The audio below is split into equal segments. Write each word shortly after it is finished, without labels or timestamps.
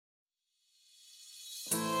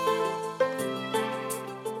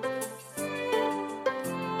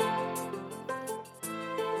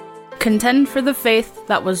Contend for the faith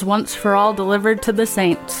that was once for all delivered to the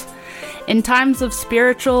saints. In times of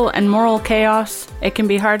spiritual and moral chaos, it can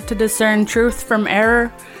be hard to discern truth from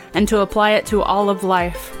error and to apply it to all of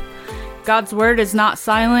life. God's word is not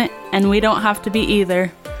silent, and we don't have to be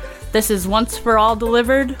either. This is Once for All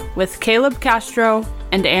Delivered with Caleb Castro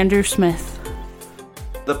and Andrew Smith.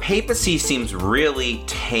 The papacy seems really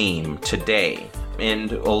tame today.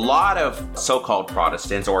 And a lot of so-called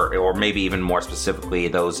Protestants, or maybe even more specifically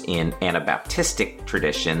those in Anabaptistic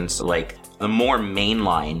traditions, like the more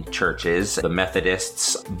mainline churches, the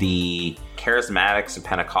Methodists, the Charismatics and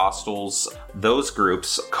Pentecostals, those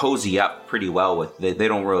groups cozy up pretty well with, they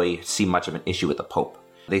don't really see much of an issue with the Pope.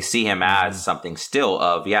 They see him as something still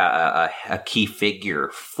of, a key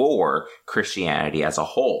figure for Christianity as a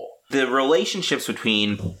whole. The relationships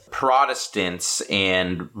between Protestants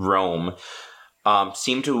and Rome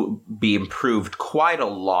seem to be improved quite a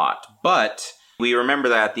lot, but we remember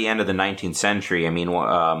that at the end of the 19th century,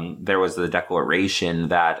 there was the declaration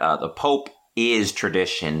that the Pope is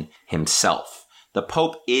tradition himself. The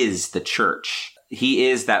Pope is the church. He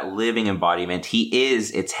is that living embodiment. He is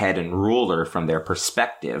its head and ruler from their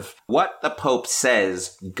perspective. What the Pope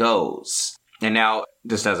says goes. And now,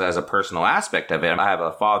 just as a personal aspect of it, I have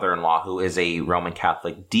a father-in-law who is a Roman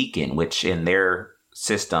Catholic deacon, which in their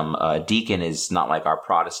system, a deacon is not like our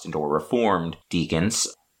Protestant or Reformed deacons.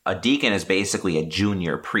 A deacon is basically a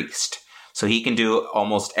junior priest. So he can do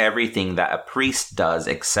almost everything that a priest does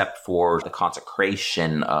except for the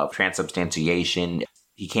consecration of transubstantiation.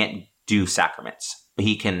 He can't do sacraments.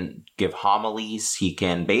 He can give homilies. He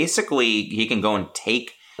can go and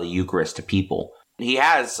take the Eucharist to people. He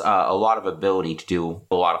has a lot of ability to do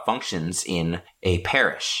a lot of functions in a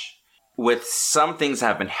parish. With some things that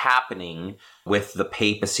have been happening with the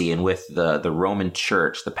papacy and with the Roman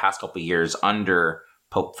Church the past couple of years under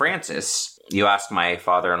Pope Francis, you ask my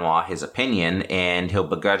father-in-law his opinion, and he'll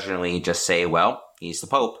begrudgingly just say, well, he's the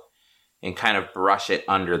Pope, and kind of brush it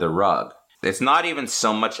under the rug. It's not even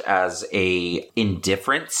so much as a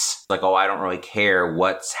indifference, like, I don't really care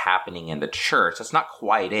what's happening in the church. That's not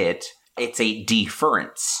quite it. It's a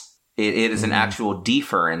deference. It is an actual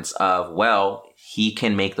deference of, well, he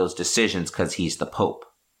can make those decisions because he's the Pope.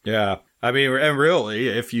 Yeah. And really,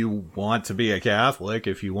 if you want to be a Catholic,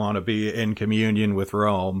 if you want to be in communion with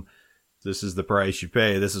Rome, this is the price you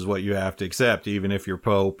pay. This is what you have to accept, even if your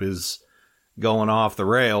Pope is going off the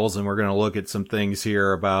rails. And we're going to look at some things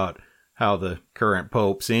here about how the current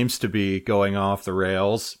Pope seems to be going off the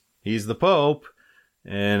rails. He's the Pope.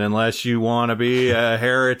 And unless you want to be a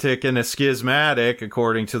heretic and a schismatic,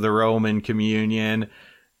 according to the Roman communion,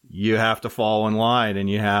 you have to fall in line and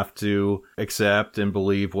you have to accept and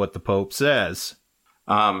believe what the Pope says.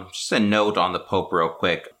 Just a note on the Pope real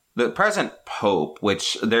quick. The present Pope,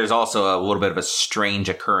 which there's also a little bit of a strange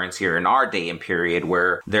occurrence here in our day and period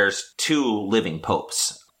where there's two living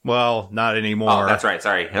popes. Well, not anymore. Oh, that's right.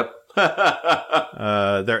 Sorry. Yep.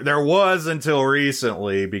 There was until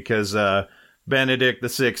recently because Benedict the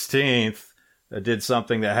 16th did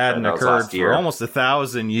something that hadn't occurred for almost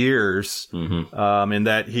 1,000 years, in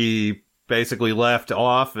that he basically left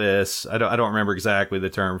office. I don't remember exactly the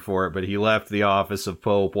term for it, but he left the office of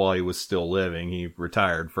Pope while he was still living. He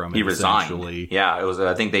retired from it. He resigned. Yeah, it was.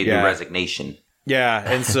 I think they do resignation. Yeah,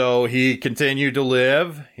 and so he continued to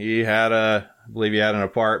live. I believe he had an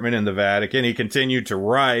apartment in the Vatican. He continued to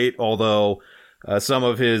write, although some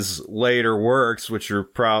of his later works, which are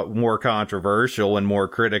more controversial and more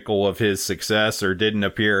critical of his successor, didn't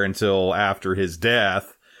appear until after his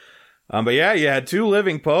death. But yeah, you had two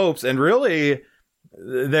living popes, and really,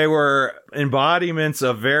 they were embodiments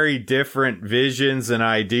of very different visions and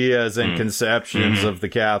ideas and conceptions of the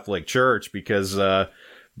Catholic Church, because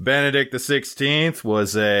Benedict the 16th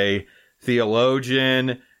was a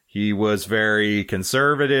theologian. He was very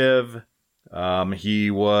conservative. He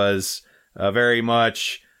was very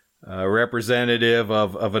much representative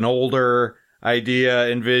of an older idea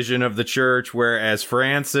and vision of the church, whereas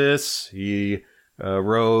Francis, he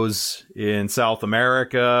rose in South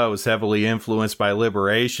America, was heavily influenced by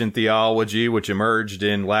liberation theology, which emerged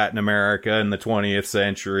in Latin America in the 20th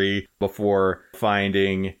century before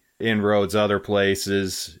finding inroads other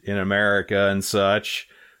places in America and such.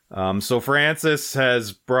 So Francis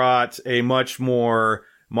has brought a much more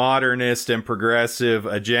modernist and progressive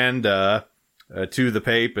agenda to the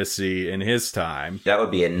papacy in his time. That would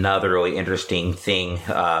be another really interesting thing.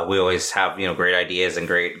 We always have, great ideas and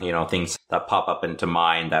great, things that pop up into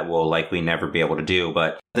mind that we'll likely never be able to do.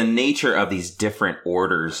 But the nature of these different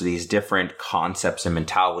orders, these different concepts and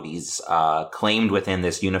mentalities claimed within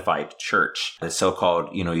this unified church, the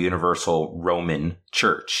so-called, universal Roman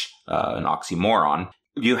church, an oxymoron,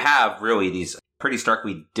 you have really these pretty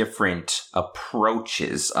starkly different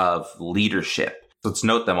approaches of leadership. Let's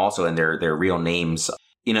note them also in their real names.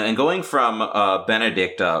 And going from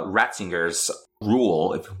Benedict Ratzinger's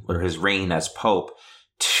rule, or his reign as Pope,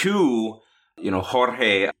 to,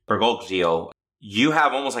 Jorge Bergoglio, you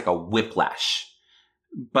have almost like a whiplash.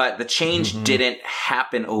 But the change didn't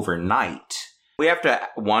happen overnight. We have to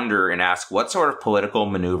wonder and ask, what sort of political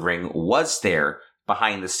maneuvering was there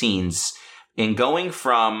behind the scenes in going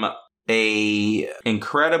from a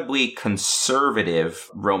incredibly conservative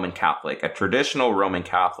Roman Catholic, a traditional Roman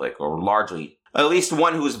Catholic, or largely, at least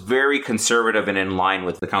one who was very conservative and in line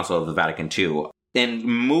with the Council of the Vatican II, and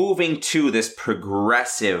moving to this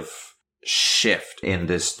progressive shift in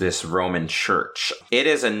this Roman Church. It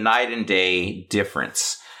is a night and day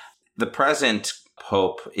difference. The present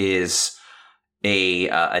Pope is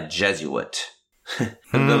a Jesuit,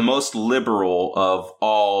 the most liberal of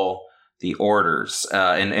all the orders.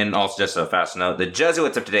 And also just a fast note, the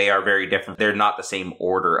Jesuits of today are very different. They're not the same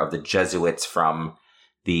order of the Jesuits from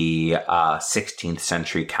the 16th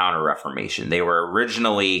century Counter-Reformation. They were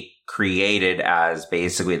originally created as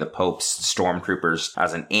basically the Pope's stormtroopers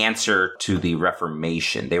as an answer to the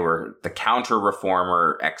Reformation. They were the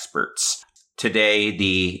counter-reformer experts. Today,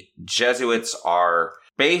 the Jesuits are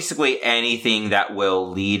basically anything that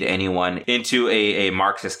will lead anyone into a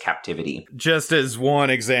Marxist captivity. Just as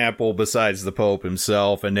one example, besides the Pope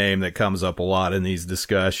himself, a name that comes up a lot in these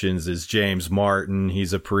discussions is James Martin.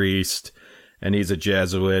 He's a priest, and he's a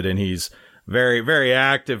Jesuit, and he's very, very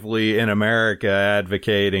actively in America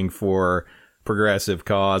advocating for progressive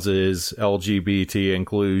causes, LGBT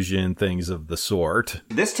inclusion, things of the sort.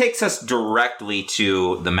 This takes us directly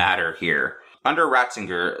to the matter here. Under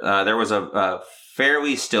Ratzinger, there was a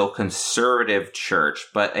fairly still conservative church,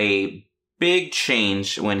 but a big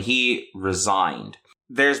change when he resigned.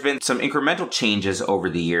 There's been some incremental changes over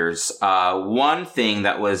the years. One thing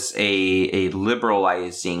that was a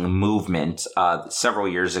liberalizing movement several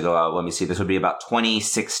years ago, let me see, this would be about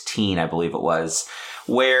 2016, I believe it was,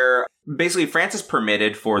 where basically Francis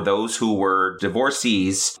permitted for those who were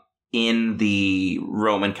divorcees in the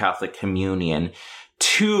Roman Catholic Communion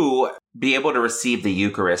to be able to receive the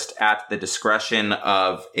Eucharist at the discretion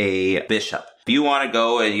of a bishop. If you want to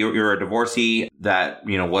go, you're a divorcee that,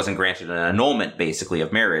 wasn't granted an annulment, basically,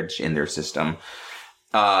 of marriage in their system.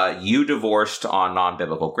 You divorced on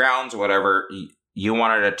non-biblical grounds, whatever. You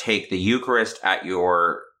wanted to take the Eucharist at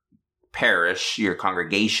your parish, your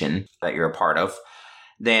congregation that you're a part of.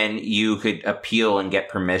 Then you could appeal and get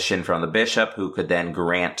permission from the bishop, who could then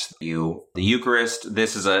grant you the Eucharist.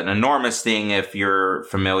 This is an enormous thing if you're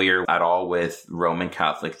familiar at all with Roman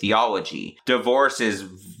Catholic theology. Divorce is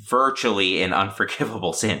virtually an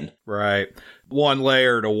unforgivable sin. Right. One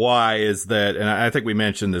layer to why is that, and I think we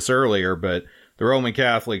mentioned this earlier, but the Roman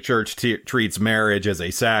Catholic Church treats marriage as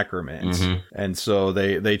a sacrament. Mm-hmm. And so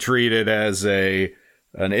they treat it as an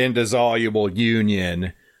indissoluble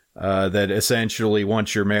union. That essentially,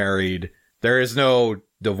 once you're married, there is no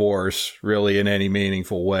divorce really in any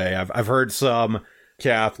meaningful way. I've heard some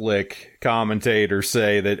Catholic commentators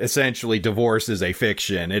say that essentially divorce is a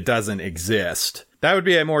fiction. It doesn't exist. That would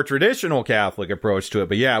be a more traditional Catholic approach to it.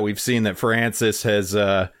 But yeah, we've seen that Francis has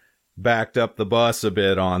backed up the bus a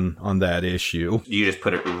bit on that issue. You just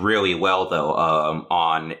put it really well, though,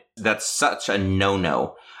 on that's such a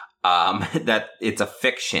no-no. That it's a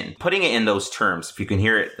fiction. Putting it in those terms, if you can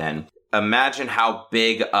hear it then, imagine how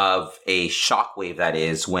big of a shockwave that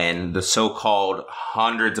is when the so-called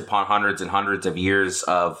hundreds upon hundreds and hundreds of years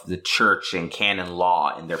of the church and canon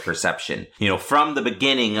law in their perception, from the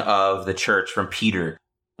beginning of the church, from Peter,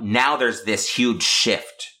 now there's this huge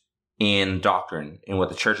shift in doctrine, in what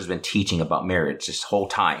the church has been teaching about marriage this whole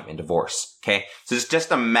time, and divorce. Okay? So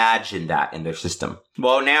just imagine that in their system.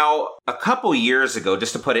 Well, now, a couple years ago,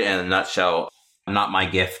 just to put it in a nutshell, not my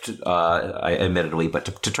gift, admittedly,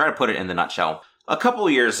 but to try to put it in the nutshell, a couple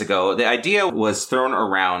years ago, the idea was thrown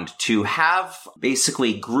around to have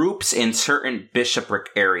basically groups in certain bishopric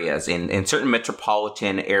areas, in certain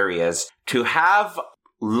metropolitan areas, to have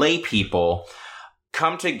lay people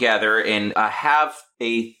come together and have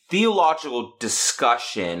a theological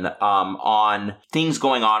discussion on things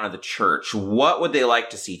going on in the church. What would they like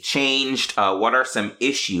to see changed? What are some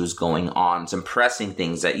issues going on? Some pressing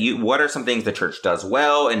things what are some things the church does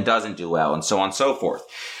well and doesn't do well, and so on and so forth.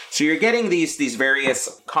 So you're getting these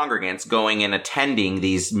various congregants going and attending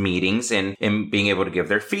these meetings and being able to give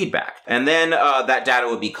their feedback. And then that data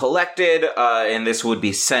would be collected, and this would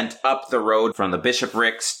be sent up the road from the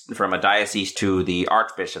bishoprics, from a diocese to the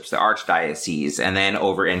archbishops, the archdiocese, and then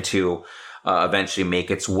over into eventually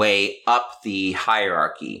make its way up the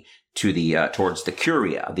hierarchy to the towards the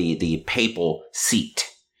curia, the papal seat.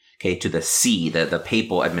 Okay, to the see, the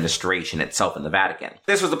papal administration itself in the Vatican.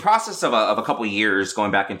 This was the process of a couple of years,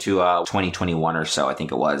 going back into 2021 or so, I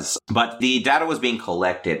think it was. But the data was being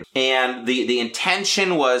collected, and the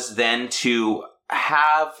intention was then to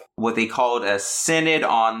have what they called a synod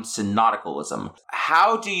on synodicalism.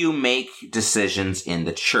 How do you make decisions in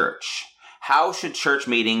the church? How should church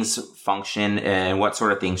meetings function, and what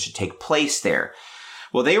sort of things should take place there?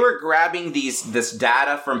 Well, they were grabbing this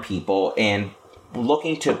data from people and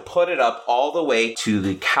looking to put it up all the way to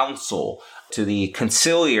the council, to the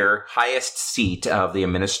conciliar highest seat of the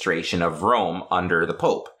administration of Rome under the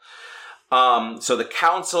Pope. So the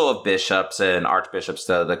council of bishops and archbishops,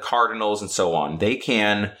 the cardinals and so on, they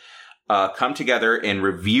can come together and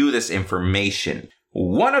review this information.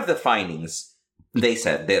 One of the findings, they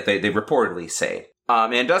said, they reportedly say,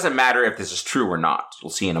 and it doesn't matter if this is true or not, we'll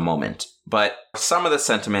see in a moment, but some of the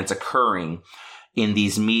sentiments occurring in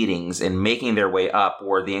these meetings and making their way up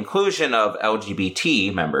were the inclusion of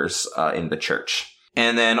LGBT members in the church.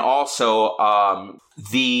 And then also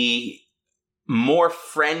the more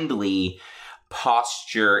friendly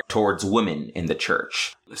posture towards women in the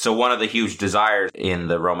church. So one of the huge desires in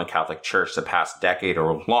the Roman Catholic Church the past decade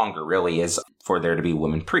or longer really is for there to be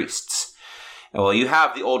women priests. Well, you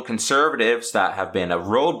have the old conservatives that have been a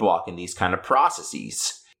roadblock in these kind of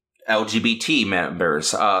processes. LGBT members.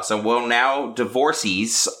 So now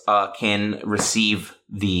divorcees can receive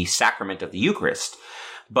the sacrament of the Eucharist,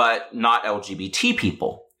 but not LGBT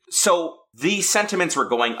people. So these sentiments were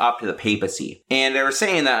going up to the papacy, and they were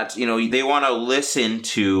saying that, they want to listen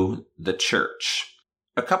to the church.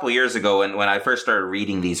 A couple years ago, when I first started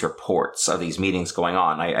reading these reports of these meetings going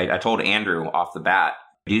on, I told Andrew off the bat,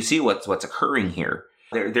 do you see what's occurring here?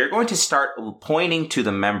 They're going to start pointing to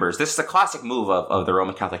the members. This is a classic move of the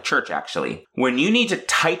Roman Catholic Church, actually. When you need to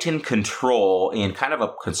tighten control in kind of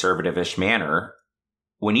a conservative-ish manner,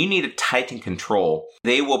 when you need to tighten control,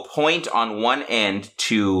 they will point on one end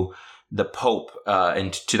to the Pope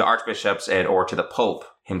and to the archbishops or to the Pope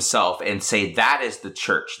himself and say, that is the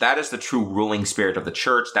church. That is the true ruling spirit of the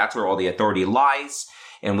church. That's where all the authority lies,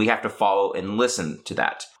 and we have to follow and listen to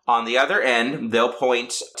that. On the other end, they'll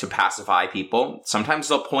point to pacify people. Sometimes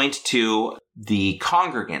they'll point to the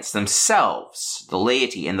congregants themselves, the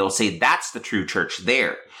laity, and they'll say, that's the true church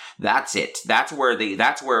there. That's it. That's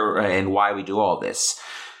where and why we do all this.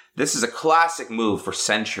 This is a classic move for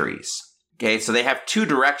centuries. Okay, so they have two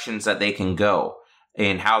directions that they can go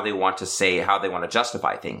in how they want to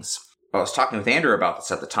justify things. I was talking with Andrew about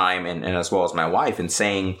this at the time, and as well as my wife, and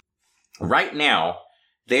saying, right now,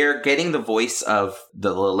 they're getting the voice of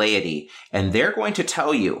the laity, and they're going to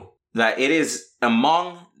tell you that it is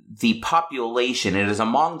among the population, it is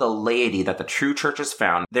among the laity that the true church is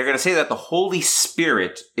found. They're going to say that the Holy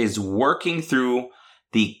Spirit is working through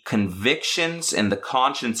the convictions and the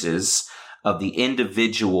consciences of the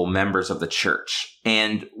individual members of the church.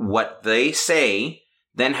 And what they say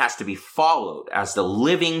then has to be followed as the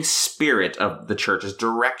living spirit of the church's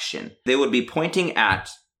direction. They would be pointing at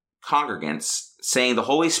congregants saying the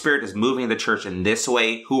Holy Spirit is moving the church in this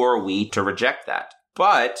way. Who are we to reject that?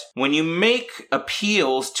 But when you make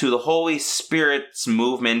appeals to the Holy Spirit's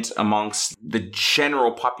movement amongst the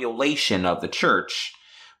general population of the church,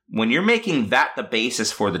 when you're making that the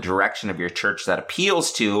basis for the direction of your church that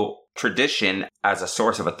appeals to tradition as a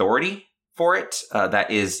source of authority for it, that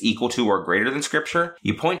is equal to or greater than Scripture,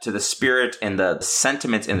 you point to the Spirit and the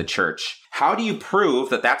sentiments in the church. How do you prove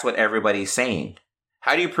that that's what everybody's saying?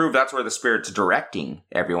 How do you prove that's where the Spirit's directing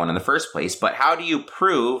everyone in the first place? But how do you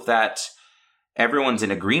prove that everyone's in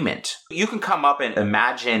agreement? You can come up and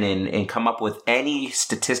imagine and come up with any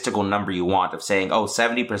statistical number you want of saying,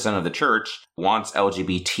 70% of the church wants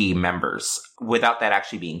LGBT members, without that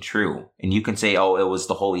actually being true. And you can say, it was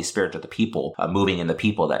the Holy Spirit of the people moving in the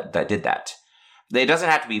people that did that. It doesn't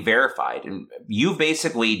have to be verified. And you've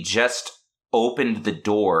basically just opened the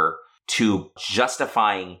door to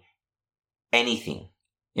justifying anything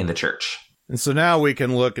in the church. And so now we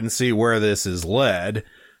can look and see where this is led.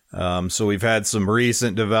 So we've had some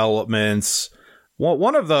recent developments.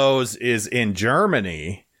 One of those is in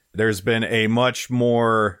Germany. There's been a much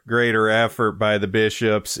more greater effort by the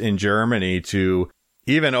bishops in Germany to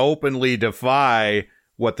even openly defy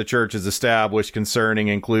what the church has established concerning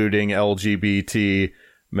including LGBT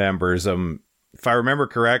members. If I remember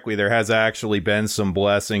correctly, there has actually been some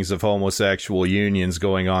blessings of homosexual unions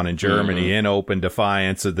going on in Germany in open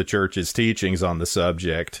defiance of the church's teachings on the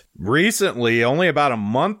subject. Recently, only about a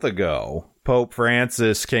month ago, Pope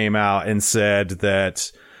Francis came out and said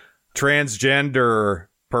that transgender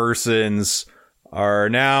persons are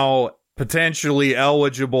now potentially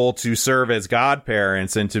eligible to serve as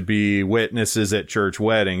godparents and to be witnesses at church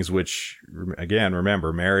weddings, which, again,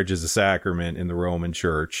 remember, marriage is a sacrament in the Roman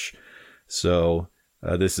Church. So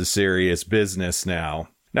this is serious business now.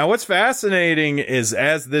 Now, what's fascinating is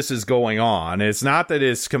as this is going on, it's not that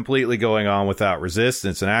it's completely going on without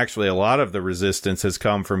resistance. And actually, a lot of the resistance has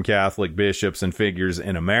come from Catholic bishops and figures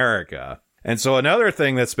in America. And so another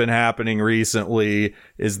thing that's been happening recently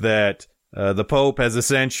is that the Pope has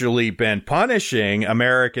essentially been punishing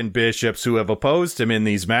American bishops who have opposed him in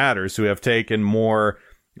these matters, who have taken more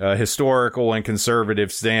historical and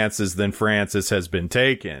conservative stances than Francis has been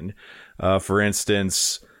taken. For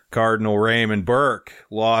instance, Cardinal Raymond Burke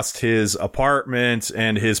lost his apartment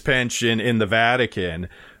and his pension in the Vatican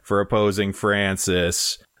for opposing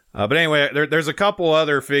Francis. But anyway, there's a couple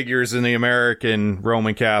other figures in the American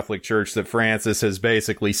Roman Catholic Church that Francis has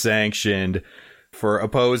basically sanctioned for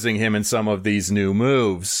opposing him in some of these new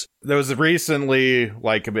moves. There was recently,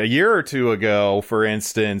 like a year or two ago, for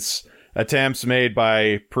instance, attempts made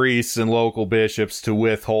by priests and local bishops to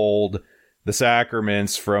withhold the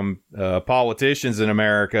sacraments from politicians in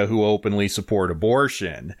America who openly support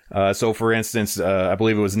abortion. So, for instance, I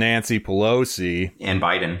believe it was Nancy Pelosi. And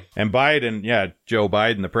Biden. And Biden, yeah, Joe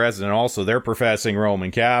Biden, the president, also, they're professing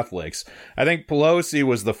Roman Catholics. I think Pelosi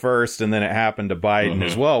was the first, and then it happened to Biden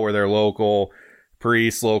as well, where their local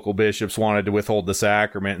priests, local bishops wanted to withhold the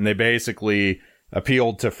sacrament, and they basically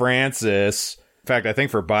appealed to Francis. In fact, I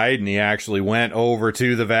think for Biden, he actually went over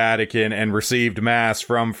to the Vatican and received Mass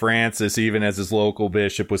from Francis, even as his local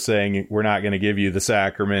bishop was saying, we're not going to give you the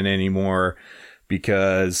sacrament anymore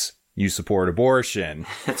because you support abortion.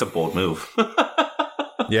 That's a bold move.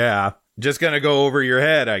 Yeah, just going to go over your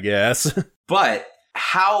head, I guess. But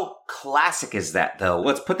how classic is that, though?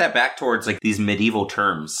 Let's put that back towards like these medieval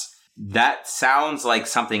terms. That sounds like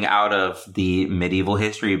something out of the medieval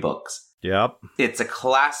history books. Yep. It's a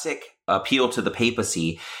classic appeal to the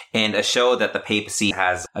papacy and a show that the papacy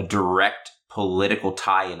has a direct political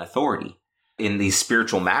tie and authority in these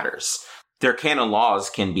spiritual matters. Their canon laws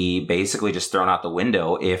can be basically just thrown out the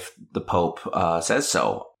window if the Pope says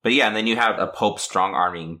so. But yeah, and then you have a Pope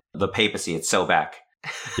strong-arming the papacy. It's so back.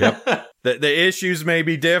 Yep. The issues may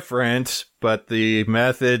be different, but the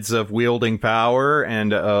methods of wielding power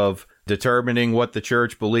and of determining what the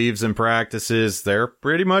church believes and practices, they're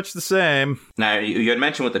pretty much the same. Now, you had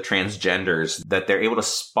mentioned with the transgenders that they're able to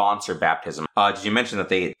sponsor baptism. Did you mention that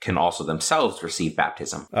they can also themselves receive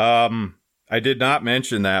baptism? I did not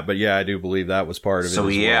mention that, but yeah, I do believe that was part of it. So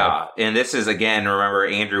yeah, and this is, again, remember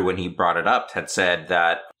Andrew, when he brought it up, had said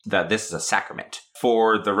that this is a sacrament.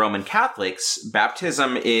 For the Roman Catholics,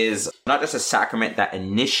 baptism is not just a sacrament that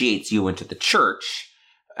initiates you into the church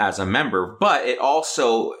as a member, but it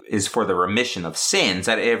also is for the remission of sins,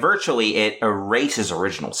 that it erases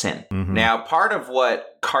original sin. Mm-hmm. Now, part of what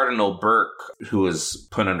Cardinal Burke, who was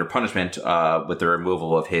put under punishment with the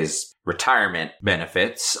removal of his retirement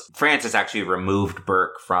benefits, Francis actually removed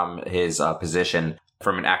Burke from his position,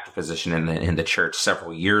 from an active position in the church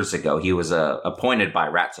several years ago. He was appointed by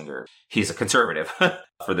Ratzinger. He's a conservative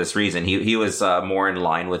for this reason. He was more in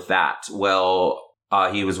line with that. Well,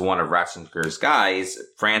 he was one of Ratzinger's guys.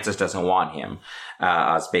 Francis doesn't want him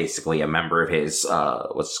as basically a member of his,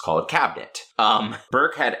 what's called cabinet.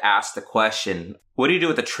 Burke had asked the question, what do you do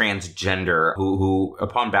with a transgender who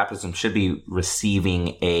upon baptism should be receiving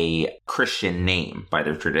a Christian name by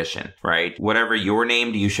their tradition, right? Whatever you're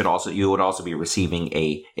named, you would also be receiving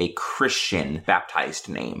a Christian baptized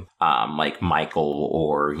name, like Michael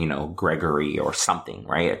or, Gregory or something,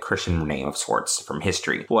 right? A Christian name of sorts from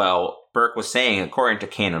history. Well, Burke was saying, according to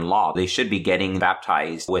canon law, they should be getting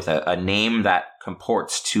baptized with a name that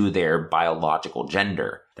comports to their biological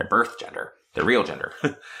gender, their birth gender, their real gender.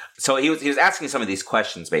 So he was asking some of these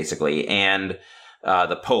questions, basically, and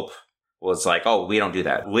the Pope was like, oh, we don't do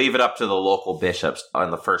that. Leave it up to the local bishops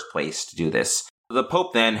in the first place to do this. The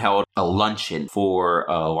Pope then held a luncheon for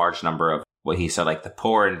a large number of what he said, like the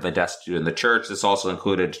poor and the destitute in the church. This also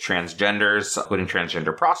included transgenders, including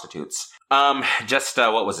transgender prostitutes.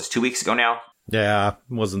 What was this, 2 weeks ago now? Yeah,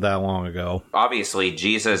 wasn't that long ago. Obviously,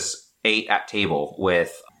 Jesus ate at table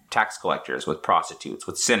with tax collectors, with prostitutes,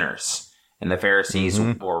 with sinners, and the Pharisees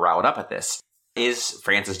were riled up at this. Is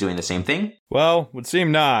Francis doing the same thing? Well, would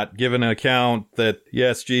seem not, given an account that,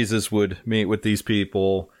 yes, Jesus would meet with these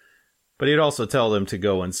people, but he'd also tell them to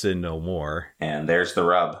go and sin no more. And there's the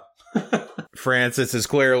rub. Francis is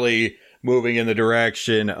clearly moving in the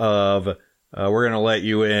direction of, we're going to let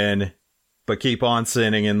you in, but keep on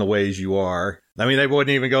sinning in the ways you are. I mean, they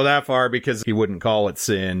wouldn't even go that far because he wouldn't call it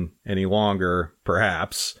sin any longer,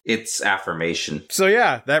 perhaps. It's affirmation. So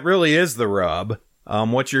yeah, that really is the rub.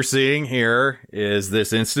 What you're seeing here is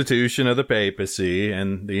this institution of the papacy,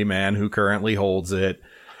 and the man who currently holds it.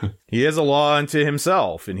 He is a law unto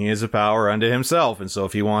himself, and he is a power unto himself. And so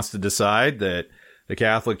if he wants to decide that the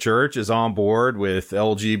Catholic Church is on board with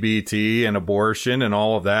LGBT and abortion and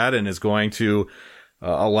all of that, and is going to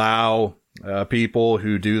allow people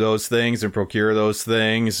who do those things and procure those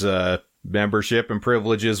things membership and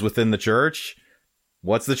privileges within the church,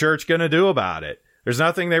 what's the church going to do about it? There's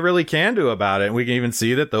nothing they really can do about it. And we can even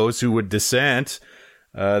see that those who would dissent,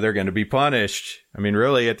 they're going to be punished. I mean,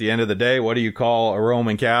 really, at the end of the day, what do you call a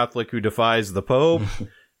Roman Catholic who defies the Pope?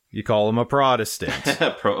 You call him a Protestant.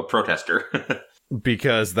 A protester.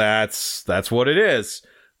 Because that's what it is.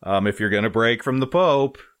 If you're going to break from the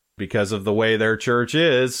Pope because of the way their church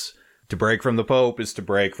is, to break from the Pope is to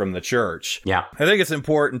break from the church. Yeah. I think it's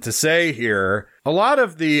important to say here, a lot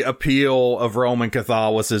of the appeal of Roman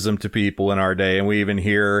Catholicism to people in our day, and we even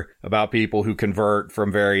hear about people who convert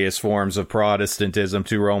from various forms of Protestantism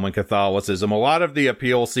to Roman Catholicism. A lot of the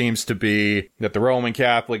appeal seems to be that the Roman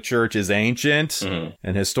Catholic Church is ancient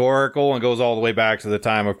and historical and goes all the way back to the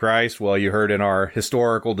time of Christ. Well, you heard in our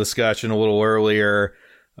historical discussion a little earlier,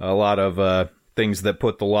 a lot of things that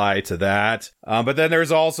put the lie to that. But then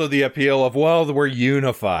there's also the appeal of, well, we're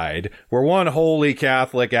unified. We're one holy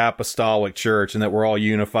Catholic apostolic church and that we're all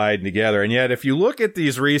unified together. And yet, if you look at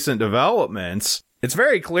these recent developments, it's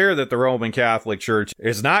very clear that the Roman Catholic Church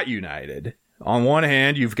is not united. On one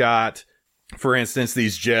hand, you've got, for instance,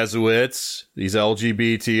 these Jesuits, these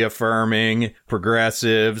LGBT affirming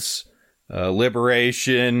progressives,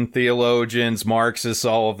 liberation theologians, Marxists,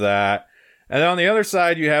 all of that. And on the other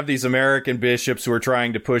side, you have these American bishops who are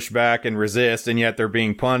trying to push back and resist, and yet they're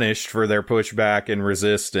being punished for their pushback and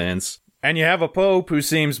resistance. And you have a pope who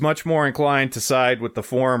seems much more inclined to side with the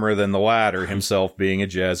former than the latter, himself being a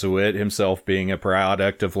Jesuit, himself being a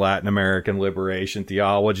product of Latin American liberation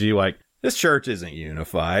theology. Like, this church isn't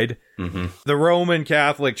unified. The Roman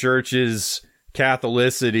Catholic Church's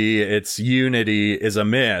Catholicity, its unity, is a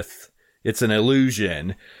myth. It's an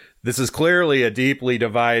illusion. This is clearly a deeply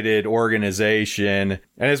divided organization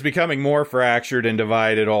and is becoming more fractured and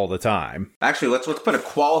divided all the time. Actually, let's put a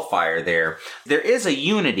qualifier there. There is a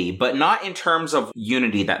unity, but not in terms of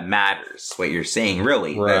unity that matters, what you're saying,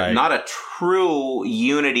 really. Right. Not a true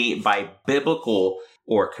unity by biblical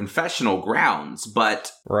or confessional grounds,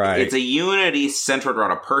 but it's a unity centered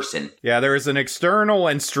on a person. Yeah, there is an external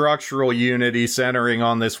and structural unity centering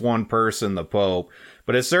on this one person, the Pope.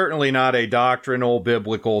 But it's certainly not a doctrinal,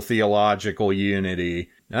 biblical, theological unity.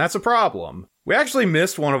 And that's a problem. We actually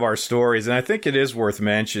missed one of our stories, and I think it is worth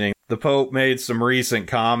mentioning. The Pope made some recent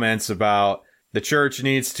comments about the church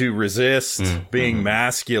needs to resist being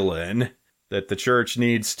masculine, that the church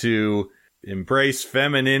needs to embrace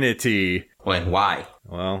femininity. And why?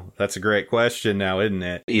 Well, that's a great question now, isn't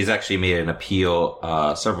it? He's actually made an appeal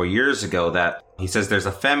several years ago that he says there's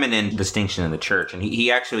a feminine distinction in the church. And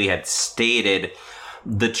he actually had stated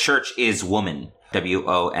the church is woman,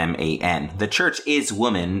 W-O-M-A-N. The church is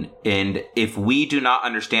woman, and if we do not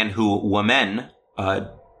understand who women,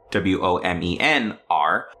 W-O-M-E-N,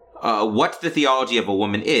 are, what the theology of a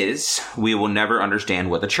woman is, we will never understand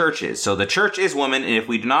what the church is. So the church is woman, and if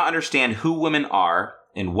we do not understand who women are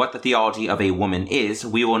and what the theology of a woman is,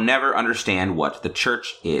 we will never understand what the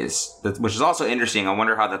church is. Which is also interesting. I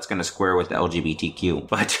wonder how that's going to square with the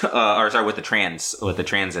LGBTQ, with the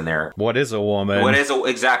trans in there. What is a woman?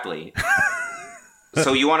 Exactly.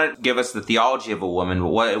 So you want to give us the theology of a woman,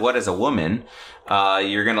 but what is a woman?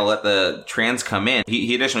 You're going to let the trans come in.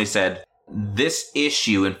 He additionally said, this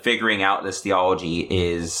issue in figuring out this theology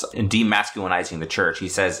is demasculinizing the church. He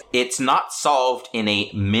says it's not solved in a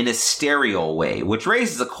ministerial way, which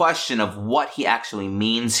raises a question of what he actually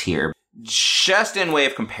means here. Just in way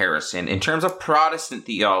of comparison, in terms of Protestant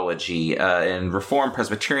theology and Reformed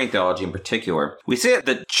Presbyterian theology in particular, we say that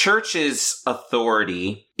the church's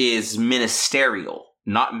authority is ministerial,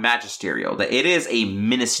 not magisterial. That it is a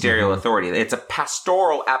ministerial authority. It's a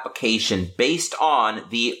pastoral application based on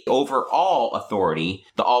the overall authority,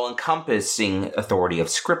 the all-encompassing authority of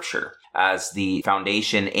Scripture as the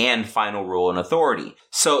foundation and final rule and authority.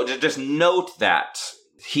 So just note that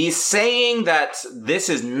he's saying that this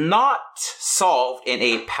is not solved in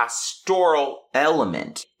a pastoral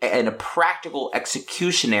element, in a practical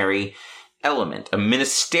executionary element, a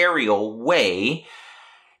ministerial way.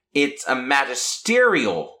 It's a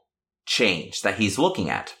magisterial change that he's looking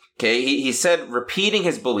at. Okay, he said, repeating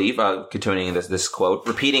his belief, continuing this quote,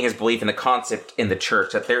 repeating his belief in the concept in the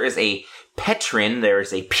church that there is a Petrine, there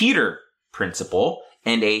is a Peter principle,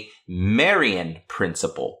 and a Marian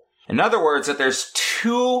principle. In other words, that there's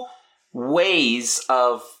two ways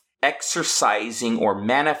of exercising or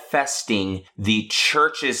manifesting the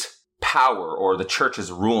church's power or the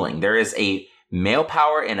church's ruling. There is a male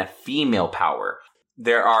power and a female power.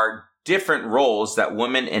 There are different roles that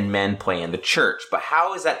women and men play in the church. But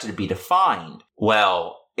how is that to be defined?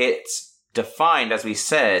 Well, it's defined, as we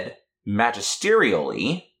said,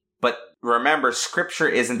 magisterially. But remember, Scripture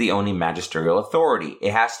isn't the only magisterial authority.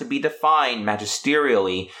 It has to be defined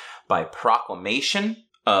magisterially by proclamation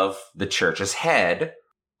of the church's head,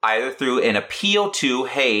 either through an appeal to,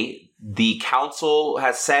 hey, the council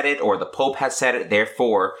has said it or the Pope has said it,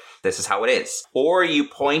 therefore, this is how it is. Or you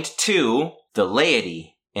point to the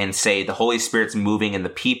laity and say the Holy Spirit's moving in the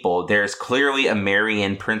people. There's clearly a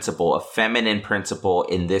Marian principle, a feminine principle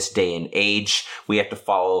in this day and age. We have to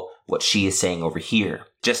follow what she is saying over here.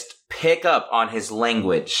 Just pick up on his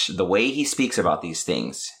language, the way he speaks about these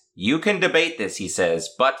things. You can debate this, he says,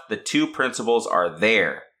 but the two principles are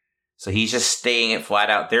there. So he's just stating it flat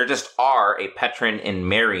out. There just are a Petrine and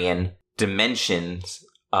Marian dimensions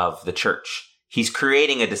of the church. He's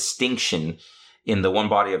creating a distinction in the one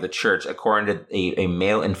body of the church according to a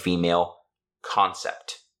male and female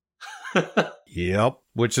concept. Yep.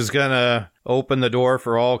 Which is going to open the door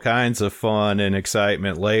for all kinds of fun and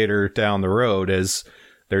excitement later down the road, as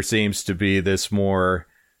there seems to be this more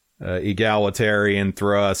egalitarian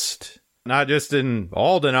thrust, not just in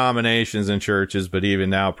all denominations and churches, but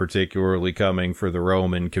even now particularly coming for the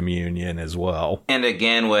Roman communion as well. And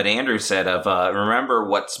again, what Andrew said of, remember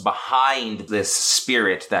what's behind this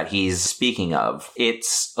spirit that he's speaking of.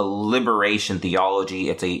 It's a liberation theology.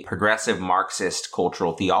 It's a progressive Marxist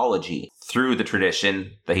cultural theology through the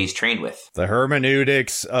tradition that he's trained with. The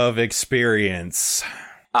hermeneutics of experience.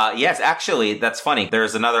 Yes, actually, that's funny.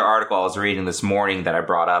 There's another article I was reading this morning that I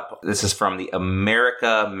brought up. This is from the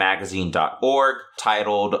americamagazine.org,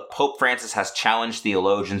 titled, Pope Francis has challenged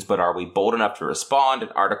theologians, but are we bold enough to respond? An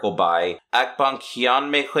article by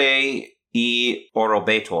Agbankianmeche y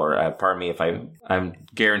Orobator. Pardon me if I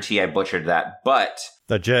guarantee I butchered that, but...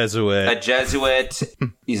 A Jesuit.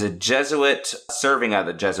 He's a Jesuit serving at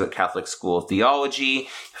the Jesuit Catholic School of Theology,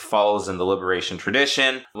 follows in the liberation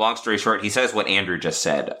tradition. Long story short, he says what Andrew just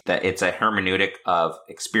said, that it's a hermeneutic of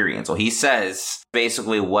experience. Well, he says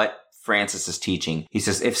basically what Francis is teaching. He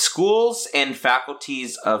says, if schools and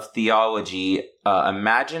faculties of theology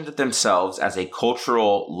imagined themselves as a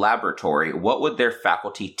cultural laboratory, what would their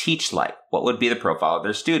faculty teach like? What would be the profile of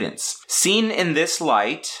their students? Seen in this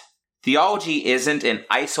light, theology isn't an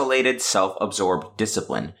isolated, self-absorbed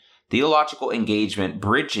discipline. Theological engagement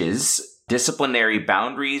bridges disciplinary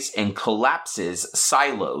boundaries and collapses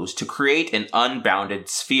silos to create an unbounded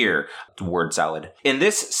sphere. Word salad. In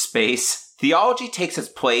this space, theology takes its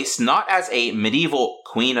place not as a medieval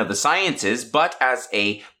queen of the sciences, but as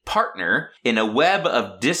a partner in a web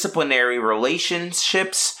of disciplinary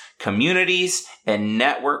relationships, communities, and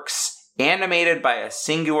networks animated by a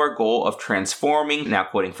singular goal of transforming, now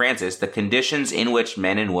quoting Francis, the conditions in which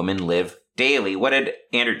men and women live daily. What did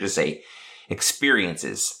Andrew just say?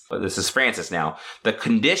 Experiences. But this is Francis now. The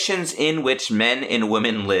conditions in which men and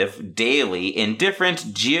women live daily in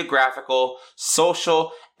different geographical,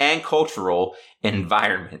 social, and cultural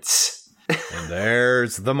environments. And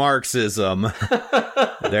there's the Marxism.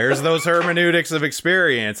 There's those hermeneutics of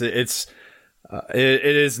experience. It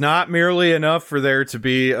is not merely enough for there to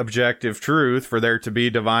be objective truth, for there to be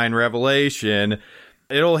divine revelation.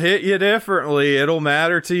 It'll hit you differently. It'll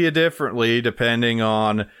matter to you differently depending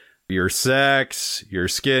on your sex, your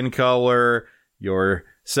skin color, your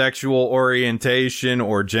sexual orientation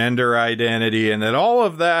or gender identity, and that all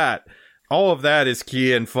of that is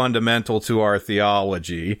key and fundamental to our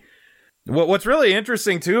theology. What's really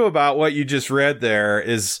interesting too about what you just read there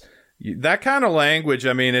is that kind of language.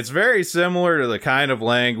 I mean, it's very similar to the kind of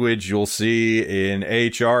language you'll see in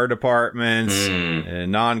HR departments and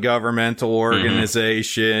non-governmental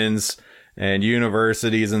organizations and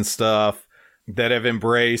universities and stuff that have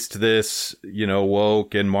embraced this,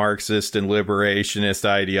 woke and Marxist and liberationist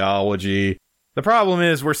ideology. The problem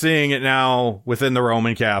is we're seeing it now within the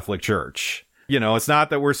Roman Catholic Church. It's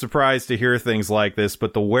not that we're surprised to hear things like this,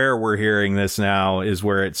 but where we're hearing this now is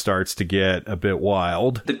where it starts to get a bit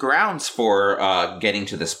wild. The grounds for getting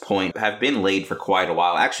to this point have been laid for quite a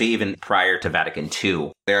while, actually even prior to Vatican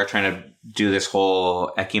II. They're trying to do this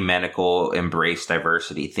whole ecumenical embrace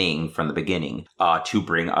diversity thing from the beginning to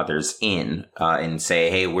bring others in and say,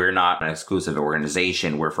 hey, we're not an exclusive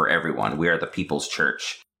organization. We're for everyone. We are the people's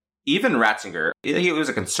church. Even Ratzinger, he was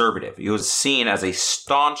a conservative. He was seen as a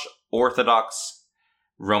staunch Orthodox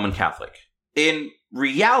Roman Catholic. In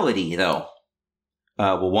reality, though,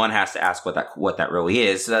 Well, one has to ask what that really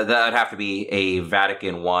is. That would have to be a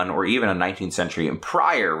Vatican I or even a 19th century and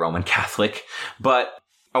prior Roman Catholic. But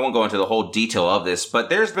I won't go into the whole detail of this, but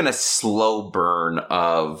there's been a slow burn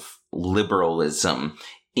of liberalism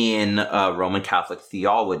in Roman Catholic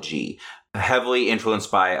theology, heavily influenced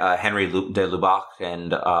by Henry de Lubac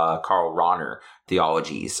and Karl Rahner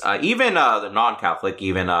theologies. Even the non-Catholic,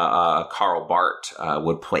 even Karl Barth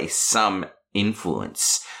would place some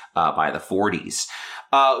influence by the 40s.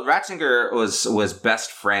 Ratzinger was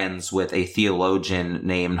best friends with a theologian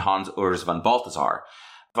named Hans Urs von Balthasar.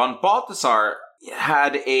 Von Balthasar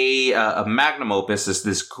had a magnum opus,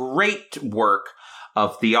 this great work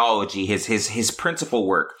of theology, his principal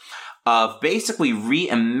work of basically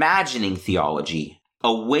reimagining theology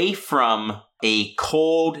away from a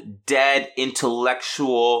cold, dead,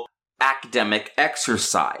 intellectual, academic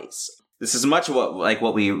exercise. This is much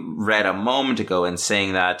what we read a moment ago in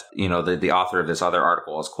saying that, the author of this other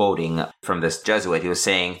article I was quoting from this Jesuit. He was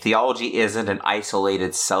saying theology isn't an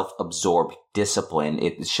isolated, self-absorbed discipline.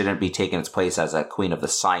 It shouldn't be taking its place as a queen of the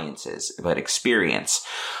sciences, but experience.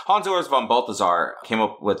 Hans Urs von Balthasar came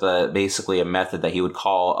up with basically a method that he would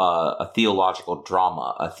call a theological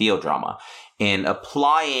drama, a theodrama, in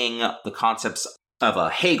applying the concepts of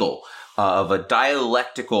a Hegel, of a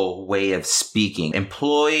dialectical way of speaking,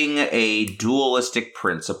 employing a dualistic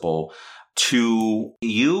principle to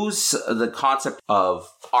use the concept of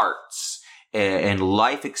arts and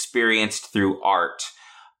life experienced through art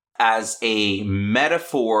as a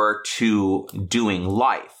metaphor to doing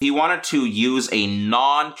life. He wanted to use a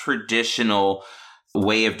non-traditional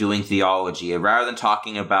way of doing theology, rather than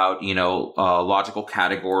talking about, logical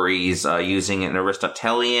categories, using an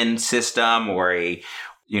Aristotelian system or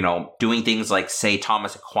doing things like, say,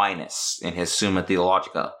 Thomas Aquinas in his Summa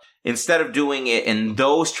Theologica. Instead of doing it in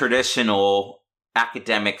those traditional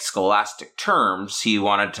academic scholastic terms, he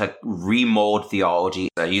wanted to remold theology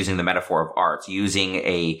using the metaphor of arts, using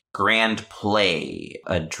a grand play,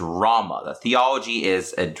 a drama. The theology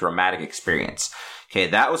is a dramatic experience. Okay,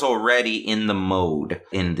 that was already in the mode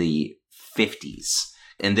in the 50s.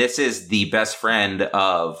 And this is the best friend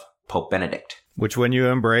of Pope Benedict. Which, when you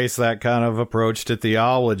embrace that kind of approach to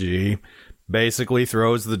theology, basically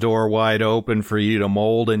throws the door wide open for you to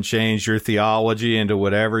mold and change your theology into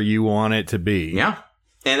whatever you want it to be. Yeah.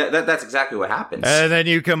 And that's exactly what happens. And then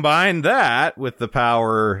you combine that with the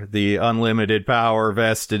power, the unlimited power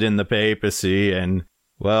vested in the papacy, and,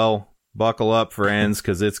 well, buckle up, friends,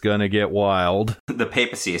 because it's going to get wild. The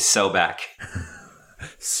papacy is so back.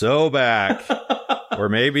 So back. Or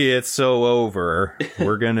maybe it's so over.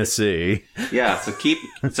 We're going to see. Yeah,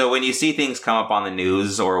 so when you see things come up on the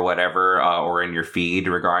news or whatever, or in your feed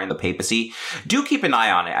regarding the papacy, do keep an eye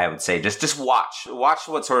on it, I would say. Just watch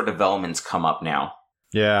what sort of developments come up now.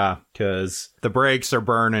 Yeah, because the brakes are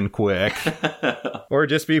burning quick. Or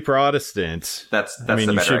just be Protestant. That's I mean,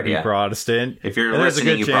 the you better should idea. Be Protestant. If you're and listening,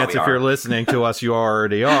 there's a good chance if you're listening to us, you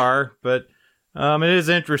already are. But it is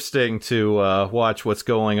interesting to watch what's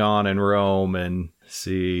going on in Rome and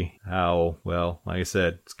see how, well, like I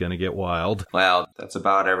said, it's going to get wild. Well, that's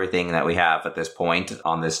about everything that we have at this point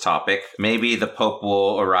on this topic. Maybe the Pope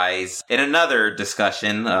will arise in another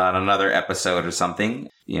discussion, on another episode or something,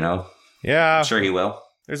 Yeah. I'm sure he will.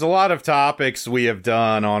 There's a lot of topics we have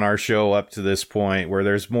done on our show up to this point where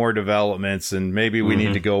there's more developments, and maybe we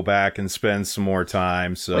need to go back and spend some more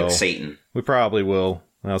time. So like Satan. We probably will.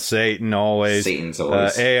 Well, Satan's always.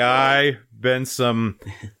 AI, been some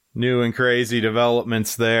new and crazy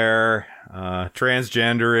developments there.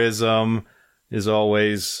 Transgenderism is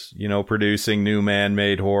always, producing new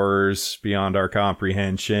man-made horrors beyond our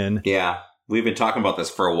comprehension. Yeah. We've been talking about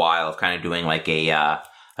this for a while, of kind of doing like a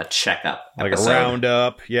checkup like episode. A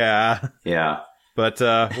roundup. Yeah. But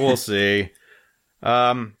we'll see.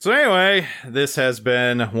 So anyway, this has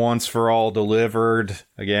been Once for All Delivered.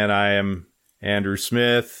 Again, I am Andrew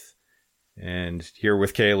Smith, and here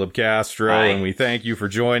with Caleb Castro. Hi. And we thank you for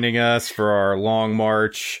joining us for our long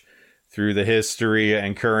march through the history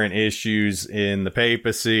and current issues in the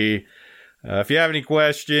papacy. If you have any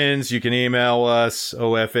questions, you can email us,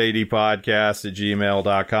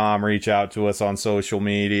 ofadpodcast@gmail.com. Reach out to us on social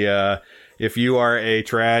media. If you are a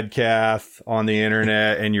tradcath on the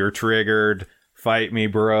internet and you're triggered, fight me,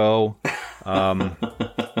 bro.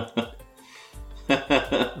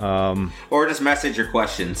 Or just message your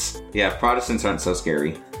questions. Yeah, Protestants aren't so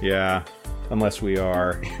scary. Yeah, unless we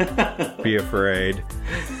are. Be afraid.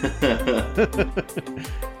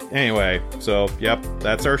 Anyway, so, yep,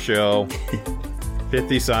 that's our show.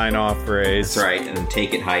 Pithy sign-off phrase. That's right, and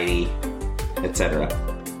take it, Heidi, etc.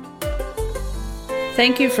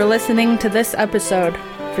 Thank you for listening to this episode.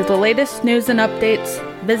 For the latest news and updates,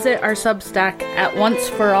 visit our Substack at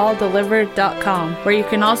onceforalldelivered.com, where you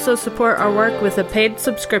can also support our work with a paid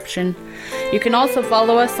subscription. You can also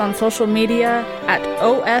follow us on social media at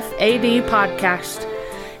OFAD Podcast.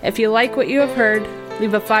 If you like what you have heard,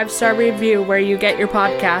 leave a 5-star review where you get your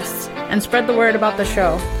podcasts, and spread the word about the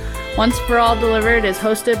show. Once for All Delivered is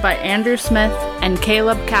hosted by Andrew Smith and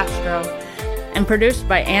Caleb Castro, and produced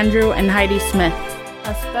by Andrew and Heidi Smith.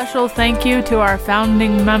 A special thank you to our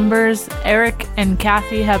founding members, Eric and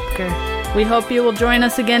Kathy Hepker. We hope you will join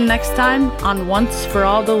us again next time on Once for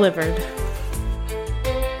All Delivered.